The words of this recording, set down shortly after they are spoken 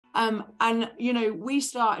And, you know, we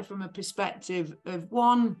started from a perspective of,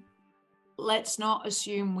 one, let's not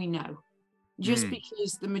assume we know. Just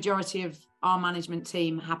because the majority of our management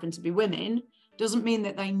team happen to be women doesn't mean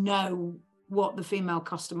that they know what the female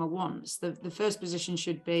customer wants. The first position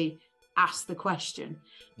should be ask the question.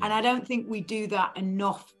 Yeah. And I don't think we do that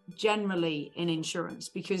enough generally in insurance,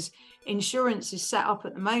 because insurance is set up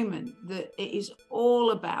at the moment that it is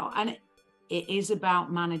all about, and it is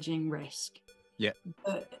about managing risk. Yeah.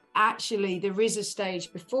 But actually, there is a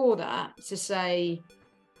stage before that to say,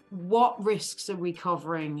 what risks are we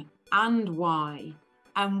covering and why?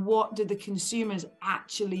 And what do the consumers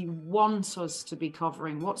actually want us to be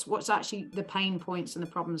covering? What's actually the pain points and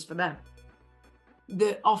the problems for them?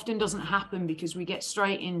 That often doesn't happen because we get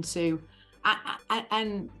straight into,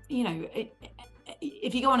 and you know,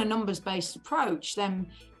 if you go on a numbers-based approach, then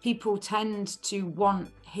people tend to want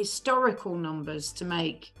historical numbers to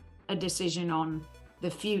make a decision on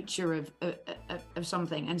the future of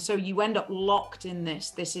something. And so you end up locked in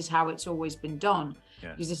this is how it's always been done.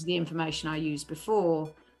 Yeah. Because this is the information I used before,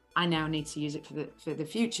 I now need to use it for the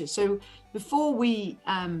future. So before we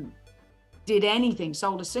did anything,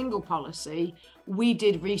 sold a single policy, we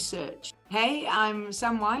did research. Hey, I'm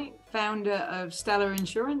Sam White, founder of Stella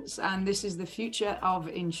Insurance, and this is the future of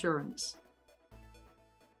insurance.